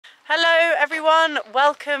Hello everyone,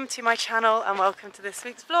 welcome to my channel and welcome to this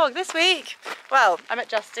week's vlog. This week, well, I'm at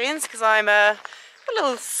Justin's because I'm a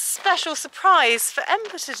little special surprise for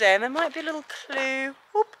Ember today, and there might be a little clue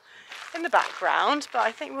in the background, but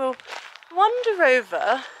I think we'll wander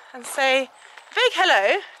over and say a big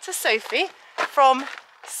hello to Sophie from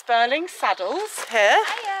Spurling Saddles here.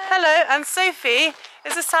 Hiya. Hello, and Sophie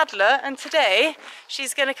is a saddler, and today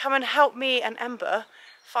she's going to come and help me and Ember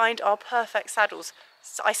find our perfect saddles.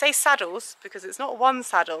 So I say saddles because it's not one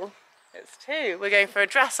saddle, it's two. We're going for a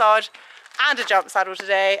dressage and a jump saddle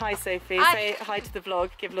today. Hi Sophie, say hi to the vlog,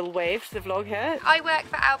 give a little wave to the vlog here. I work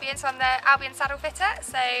for Albion, so I'm the Albion saddle fitter,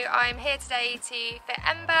 so I'm here today to fit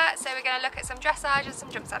Ember, so we're going to look at some dressage and some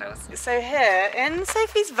jump saddles. So here in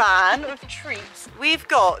Sophie's van of treats, we've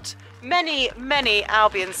got many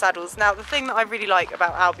Albion saddles. Now the thing that I really like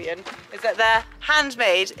about Albion is that they're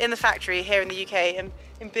handmade in the factory here in the UK in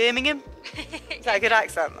Birmingham. Is that a good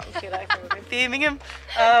accent? That was a good accent. In Birmingham.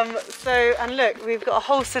 And look, we've got a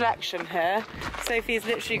whole selection here. Sophie's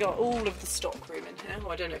literally got all of the stock room in here.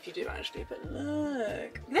 Well, I don't know if you do actually, but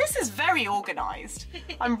look. This is very organised.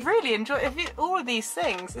 I'm really enjoying all of these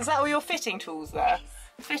things. Is that all your fitting tools there?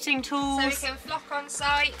 Fitting tools. So we can flock on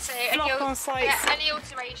site. So any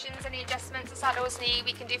alterations, any adjustments the saddles need,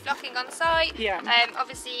 we can do flocking on site. Yeah.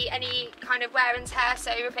 Obviously any kind of wear and tear,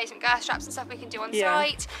 so replacement girth straps and stuff we can do on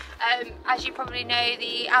site. As you probably know,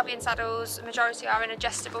 the Albion saddles, the majority are an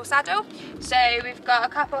adjustable saddle. So we've got a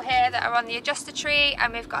couple here that are on the adjuster tree,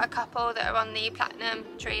 and we've got a couple that are on the platinum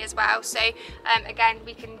tree as well. So again,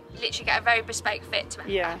 we can literally get a very bespoke fit to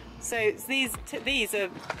Ember. Yeah. So these are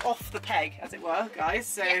off the peg, as it were, guys.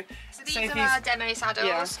 So, yeah. So these are our demo saddles.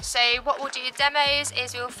 Yeah. So what we'll do with demos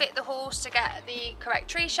is we'll fit the horse to get the correct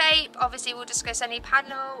tree shape. Obviously we'll discuss any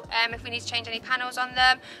panel, if we need to change any panels on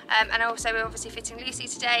them. And also we're obviously fitting Lucy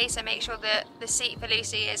today, so make sure that the seat for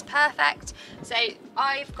Lucy is perfect. So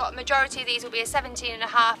I've got majority of these will be a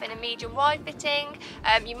 17.5 in a medium wide fitting.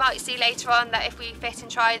 You might see later on that if we fit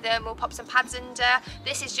and try them, we'll pop some pads under.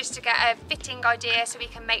 This is just to get a fitting idea so we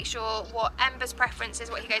can make sure what Ember's preference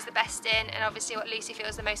is, what he goes the best in, and obviously what Lucy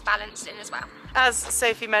feels the most balanced in as well. As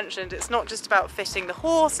Sophie mentioned, it's not just about fitting the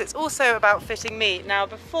horse, it's also about fitting me. Now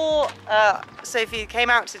before Sophie came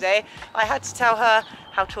out today, I had to tell her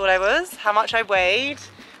how tall I was, how much I weighed,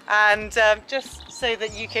 and just so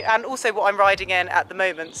that you can, and also what I'm riding in at the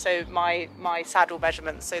moment, so my saddle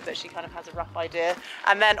measurements, so that she kind of has a rough idea.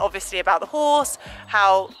 And then obviously about the horse,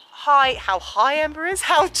 how high Ember is,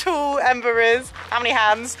 how tall Ember is, how many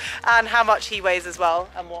hands, and how much he weighs as well,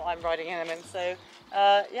 and what I'm riding him in. So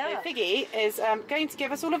yeah, Figgy is going to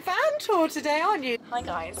give us all a van tour today, aren't you? Hi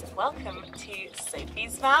guys, welcome to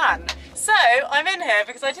Sophie's van. So I'm in here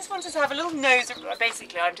because I just wanted to have a little nose.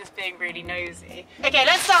 Basically, I'm just being really nosy. Okay,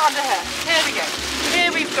 let's start under here. Here we go.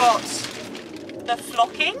 Here we've got the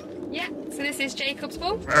flocking. Yeah, so this is Jacob's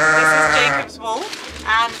wool. This is Jacob's wool,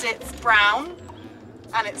 and it's brown,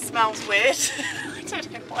 and it smells weird. I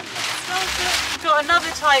don't know why it smells weird. We've got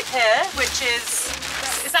another type here, which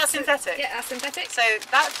is that synthetic? Yeah, that's synthetic. So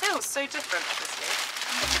that feels so different, obviously.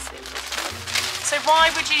 So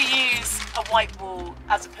why would you use a white wool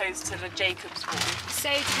as opposed to the Jacob's wool? So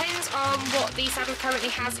it depends on what the saddle currently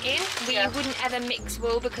has in. We wouldn't ever mix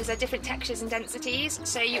wool because they're different textures and densities.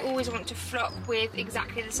 So you always want to flock with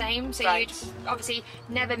exactly the same. So you'd obviously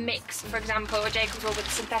never mix, for example, a Jacob's wool with a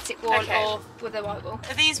synthetic wool or with a white wool.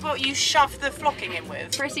 Are these what you shove the flocking in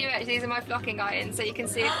with? Pretty much, these are my flocking irons. So you can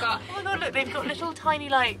see we've got... Oh my god, look, they've got little tiny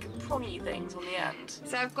like prongy things on the end.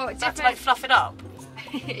 So I've got different... to like fluff it up?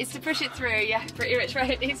 It's to push it through, yeah, pretty much where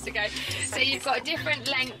it needs to go. So you've got different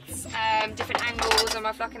lengths, different angles on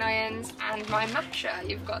my flocking irons, and my masher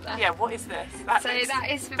you've got there. Yeah, what is this? That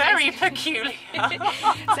is very peculiar.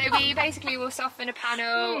 So we basically will soften a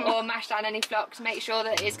panel or mash down any flock to make sure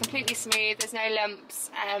that it's completely smooth, there's no lumps,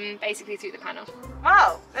 basically through the panel.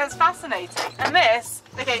 Wow, that's fascinating. And this,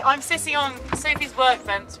 okay, I'm sitting on Sophie's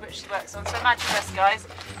workbench, which she works on, so imagine this, guys.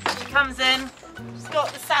 She comes in, she's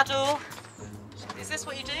got the saddle. Is this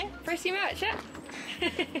what you do? Pretty much, yeah.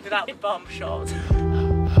 Without the bum shot.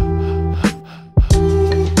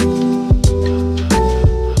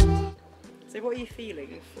 So what are you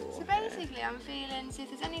feeling for? So basically I'm feeling, see if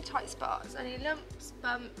there's any tight spots, any lumps,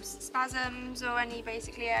 bumps, spasms, or any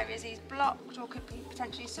basically areas he's blocked or could be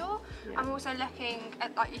potentially sore. Yeah. I'm also looking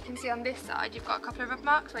at, like you can see on this side, you've got a couple of rub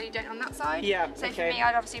marks where you don't on that side. Yeah, so for me,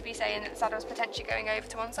 I'd obviously be saying that the saddle's potentially going over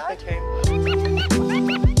to one side. Okay.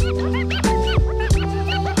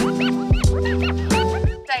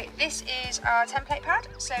 So this is our template pad,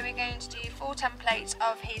 so we're going to do 4 templates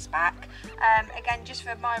of his back, again just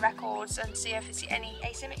for my records and see if I see any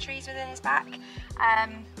asymmetries within his back.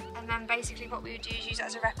 And then basically what we would do is use it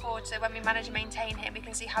as a record, so when we manage and maintain him we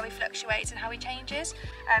can see how he fluctuates and how he changes.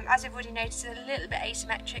 As we've already noticed, it's a little bit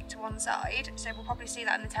asymmetric to one side, so we'll probably see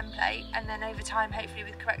that in the template, and then over time hopefully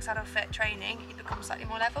with correct saddle fit training he becomes slightly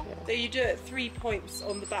more level. So you do it 3 points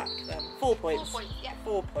on the back then? 4 points? 4 points, yeah.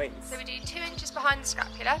 4 points. So we do 2 inches behind the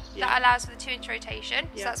scapula, that allows for the 2-inch rotation,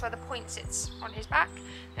 so that's where the point sits on his back.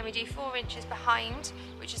 Then we do 4 inches behind,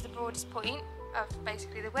 which is the broadest point of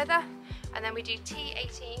basically the wither, and then we do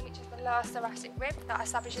T18, which is the last thoracic rib that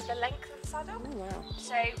establishes the length of the saddle. Oh, wow.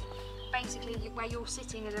 So basically where you're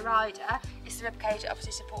sitting as a rider is the rib cage that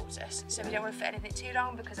obviously supports us, so we don't want to fit anything too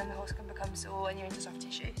long because then the horse can become sore and you're into soft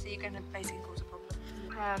tissue, so you're going to basically cause a problem.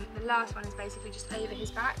 The last one is basically just over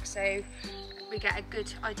his back, so we get a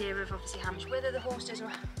good idea of obviously how much wither the horse does or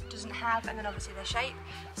doesn't have, and then obviously their shape.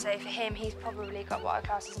 So for him, he's probably got what I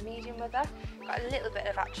class as a medium wither, got a little bit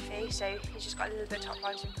of atrophy, so he's just got a little bit of top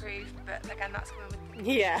line to improve, but again that's coming with...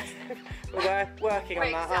 Yeah, we're working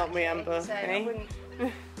on that, aren't we, Ember? So I wouldn't,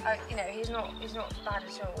 you know, he's not bad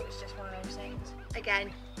at all, it's just one of those things.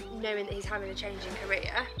 Again, knowing that he's having a change in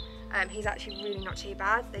career, he's actually really not too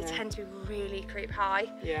bad. They tend to be really creep high,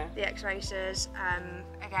 the X-racers,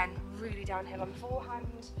 again really downhill on the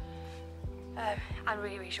forehand, and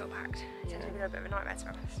really short backed. It tends to be a little bit of a nightmare to be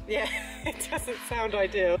honest. Yeah, it doesn't sound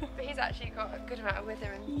ideal. But he's actually got a good amount of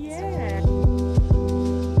wither and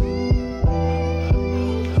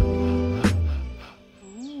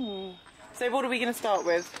So what are we going to start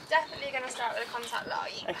with? Definitely going to start with a contact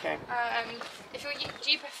light. Okay.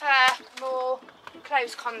 Do you prefer more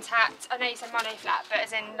close contact? I know you said mono flat, but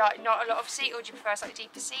as in like not a lot of seat, or do you prefer a slightly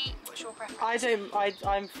deeper seat? What's your preference?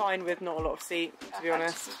 I'm fine with not a lot of seat, to be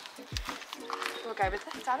honest. We'll go with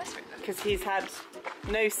down this route then. Because he's had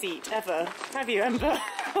no seat ever. Have you, Ember?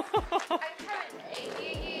 And currently,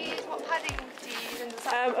 you use, what padding do you use in the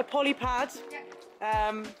saddle? A poly pad.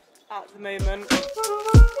 Yeah. At the moment.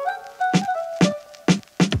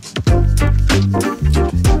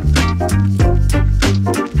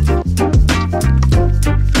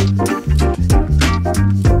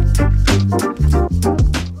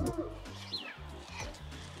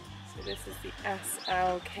 So this is the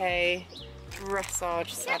SLK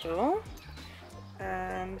dressage saddle.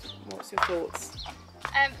 And what's your thoughts?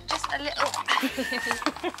 Just a little.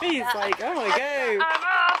 He's like, oh my god. I'm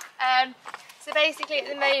off. So basically at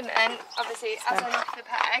the moment, obviously as I lift the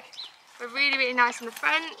peg, we're really nice in the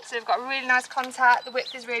front, so we've got really nice contact, the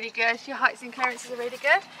width is really good, your heights and clearances are really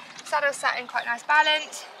good. Saddle's sat in quite nice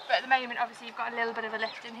balance, but at the moment obviously you've got a little bit of a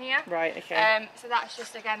lift in here. Right, okay. So that's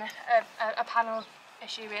just again a panel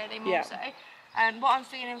issue really, more so. What I'm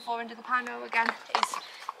feeling for under the panel again is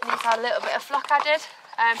we need to have a little bit of flock added,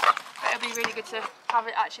 but it'll be really good to have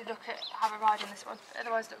it actually have a ride in this one, but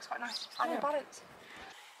otherwise it looks quite nice and in balance.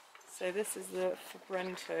 So this is the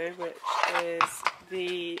Fabrento, which is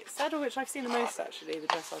the saddle which I've seen the most actually, the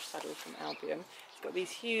dressage saddle from Albion. It's got these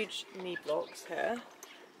huge knee blocks here,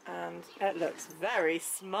 and it looks very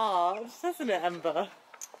smart, doesn't it, Ember?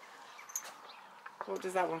 What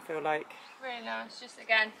does that one feel like? Really nice, just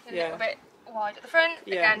again a little bit wide at the front,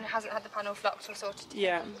 again hasn't had the panel flocked or sorted.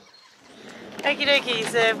 Yeah. Okie dokie,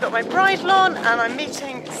 so I've got my bridle on and I'm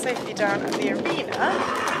meeting Sophie down at the arena.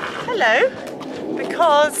 Hello,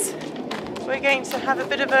 because we're going to have a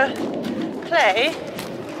bit of a play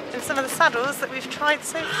in some of the saddles that we've tried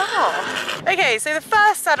so far. Okay, so the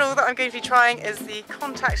first saddle that I'm going to be trying is the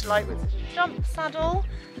contact light with a jump saddle.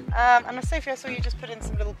 And Sophie, I saw you just put in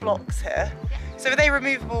some little blocks here. Yeah. So are they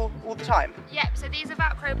removable all the time? Yep, so these are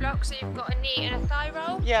Velcro blocks, so you've got a knee and a thigh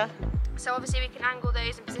roll. Yeah. So obviously we can angle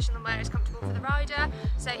those and position them where it's comfortable for the rider.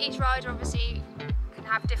 So each rider obviously can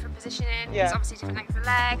have different positioning, there's obviously different lengths of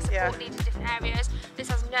legs, support needs in different areas. This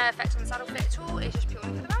has no effect on the saddle fit at all, it's just purely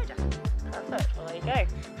for the rider. Perfect, well there you go.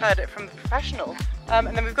 Heard it from the professional.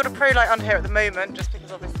 And then we've got a pro light on here at the moment, just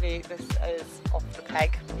because obviously this is off the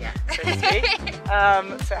peg, so to speak.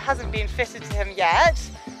 So it hasn't been fitted to him yet,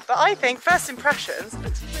 but I think first impressions, it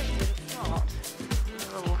looks really smart.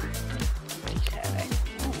 Oh, okay.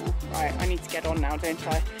 Ooh, right, I need to get on now, don't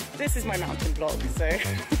I? This is my mountain block, so.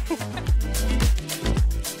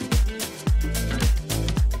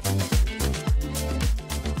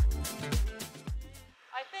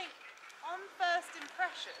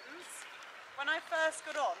 When I first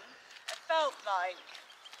got on, I felt like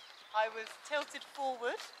I was tilted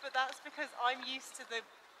forward, but that's because I'm used to the,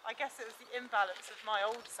 I guess it was the imbalance of my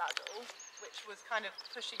old saddle, which was kind of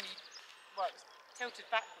pushing me, well, it was tilted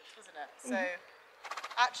backwards, wasn't it? So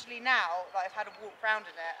actually now that I've had a walk round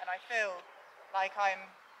in it, and I feel like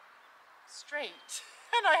I'm straight.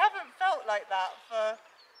 And I haven't felt like that for,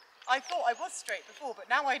 I thought I was straight before, but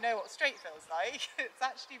now I know what straight feels like. It's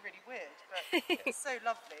actually really weird, but it's so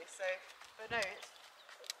lovely. So, but no, it's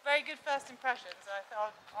very good first impressions. I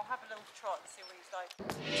thought I'll have a little trot and see what he's like.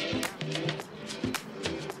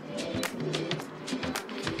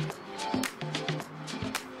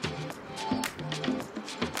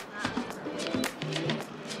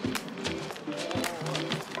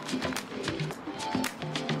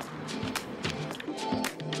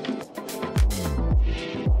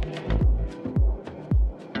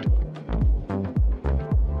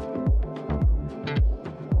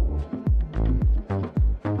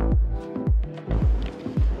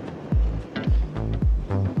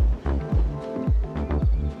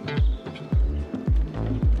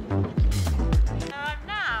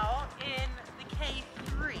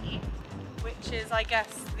 I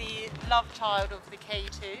guess the love child of the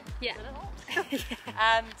K2. Yeah.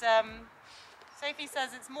 And Sophie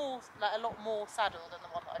says it's more, like, a lot more saddle than the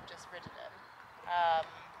one that I've just ridden in.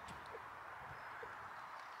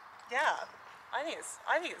 Yeah, I think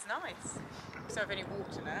it's nice. So I've only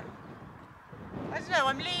walked in it. I don't know.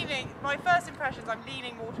 I'm leaning. My first impressions, I'm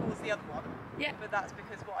leaning more towards the other one. Yeah. But that's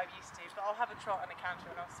because what I'm used to. But I'll have a trot and a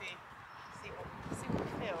canter, and I'll see what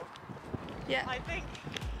we feel. Yeah. I think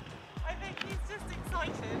he's just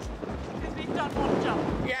excited because we've done one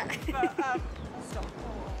jump. Yeah. But stop.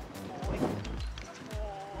 Oh boy.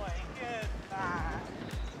 Boy, good man.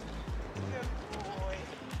 Good boy.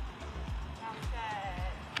 Now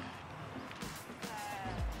there.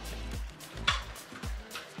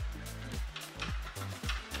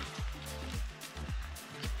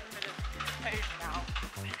 A bit of pose now.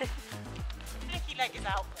 Nicky leg is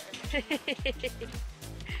out there.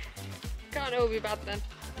 Can't all be bad then.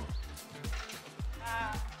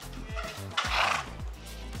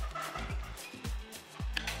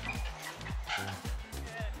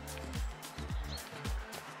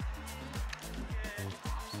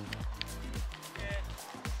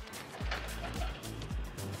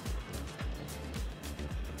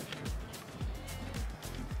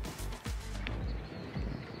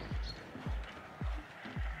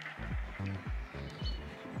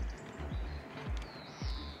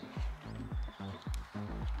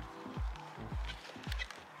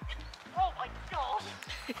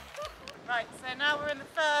 Right, so now we're in the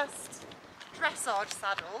first dressage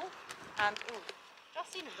saddle, and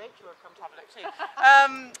Justine and Rachel have come to have a look too.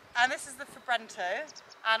 And this is the Fabrento,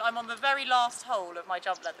 and I'm on the very last hole of my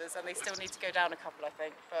jump leathers, and they still need to go down a couple, I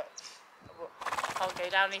think, but I can't go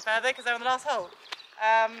down any further because they're on the last hole.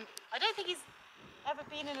 I don't think he's ever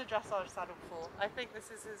been in a dressage saddle before. I think this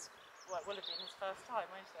is his, well, it will have been his first time,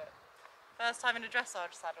 won't it? First time in a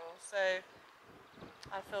dressage saddle, so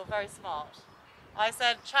I feel very smart. I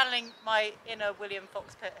said, channeling my inner William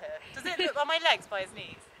Fox Pitt here. Does it look on my legs by his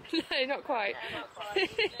knees? No, not quite. Yeah, not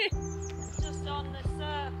quite. Just on the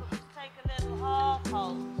circle, just take a little half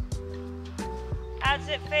hold. How does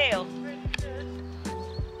it feel? Really good.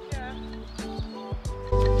 Yeah.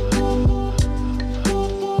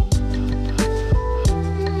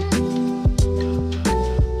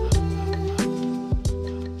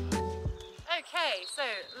 Okay, so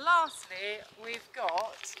lastly we've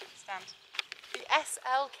got the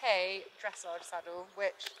SLK dressage saddle,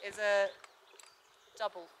 which is a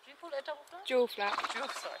double. Do you call it a double flap? Dual flap. Dual,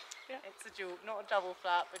 sorry. Yeah. It's a dual, not a double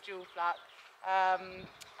flap, a dual flap.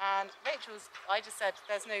 And Rachel's, I just said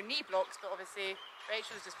there's no knee blocks, but obviously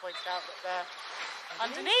Rachel's just pointed out that they're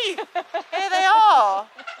underneath. Here they are.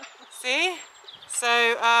 See?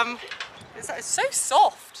 So it's so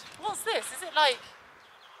soft. What's this? Is it like?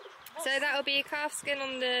 So that'll be calf skin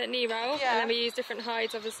on the knee roll, Yeah. and then we use different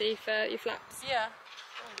hides obviously for your flaps. Yeah.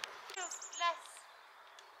 Feels less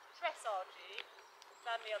dressage-y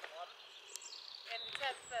than the other one, in the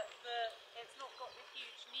sense that it's not got the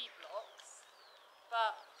huge knee blocks,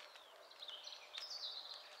 but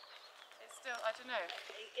it's still, I don't know.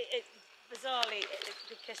 Bizarrely,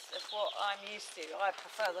 because of what I'm used to, I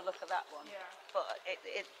prefer the look of that one. Yeah. But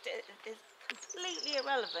it's completely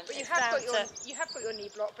irrelevant. But you It's have down got to- your knee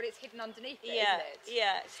block, but it's hidden underneath it, yeah, isn't it?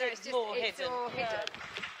 yeah. So it's just more it's hidden. all hidden.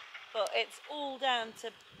 But it's all down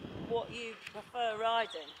to what you prefer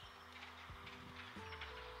riding.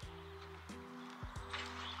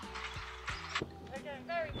 They're going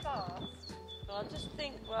very fast. So I'll just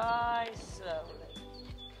think right slowly.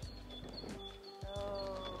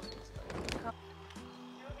 Oh, just got to come. Do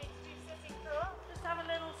you want me to do sitting through? Just have a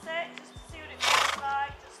little sit, just to see what it feels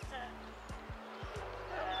like. Just to.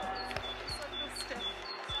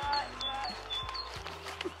 Right.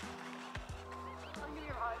 I'm going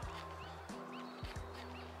to rise.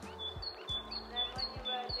 Then when you're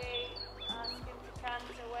ready,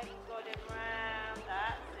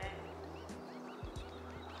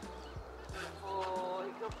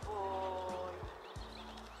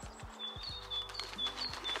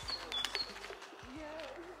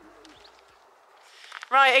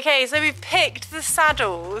 Right, okay, so we've picked the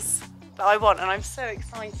saddles that I want and I'm so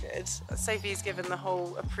excited. Sophie's given the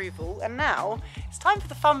whole approval and now it's time for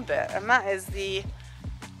the fun bit, and that is the,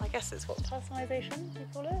 I guess it's what, personalisation, do you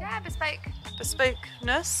call it? Yeah, bespoke.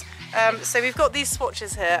 Bespokeness. So we've got these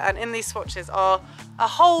swatches here, and in these swatches are a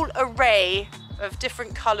whole array of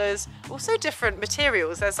different colours, also different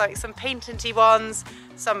materials. There's like some painty ones,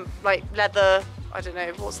 some like leather, I don't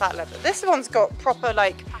know, what's that leather? This one's got proper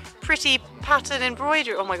like pretty pattern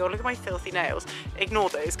embroidery. Oh my god, look at my filthy nails. Ignore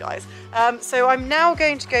those, guys. So I'm now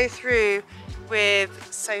going to go through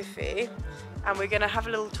with Sophie and we're going to have a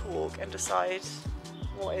little talk and decide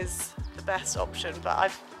what is the best option.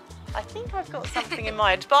 But I think I've got something in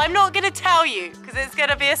mind, but I'm not going to tell you because it's going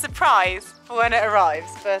to be a surprise for when it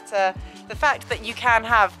arrives. But the fact that you can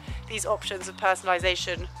have these options of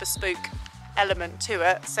personalisation, bespoke element to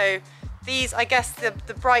it. So these, I guess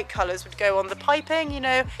the bright colours would go on the piping, you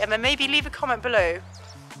know, and then maybe leave a comment below.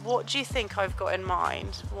 What do you think I've got in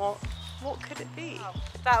mind? What could it be?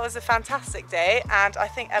 That was a fantastic day and I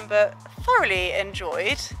think Ember thoroughly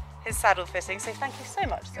enjoyed his saddle fitting, so thank you so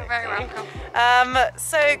much, Sophie. You're very welcome.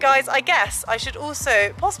 So guys, I guess I should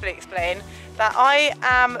also possibly explain that I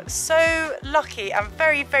am so lucky and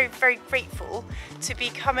very, very, very grateful to be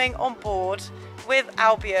coming on board with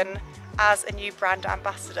Albion as a new brand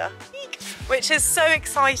ambassador, which is so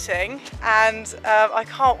exciting, and I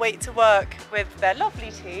can't wait to work with their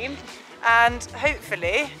lovely team, and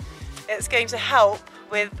hopefully it's going to help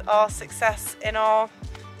with our success in our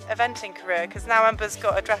eventing career, because now Ember's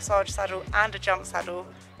got a dressage saddle and a jump saddle.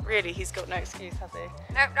 Really, he's got no excuse, has he?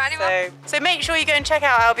 Nope, not anymore. So make sure you go and check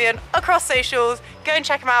out Albion across socials. Go and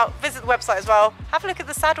check them out, visit the website as well. Have a look at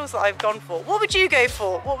the saddles that I've gone for. What would you go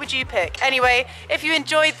for? What would you pick? Anyway, if you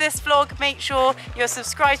enjoyed this vlog, make sure you're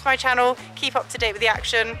subscribed to my channel. Keep up to date with the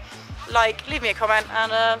action. Like, leave me a comment,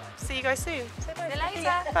 and see you guys soon. See you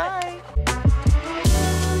later. Bye.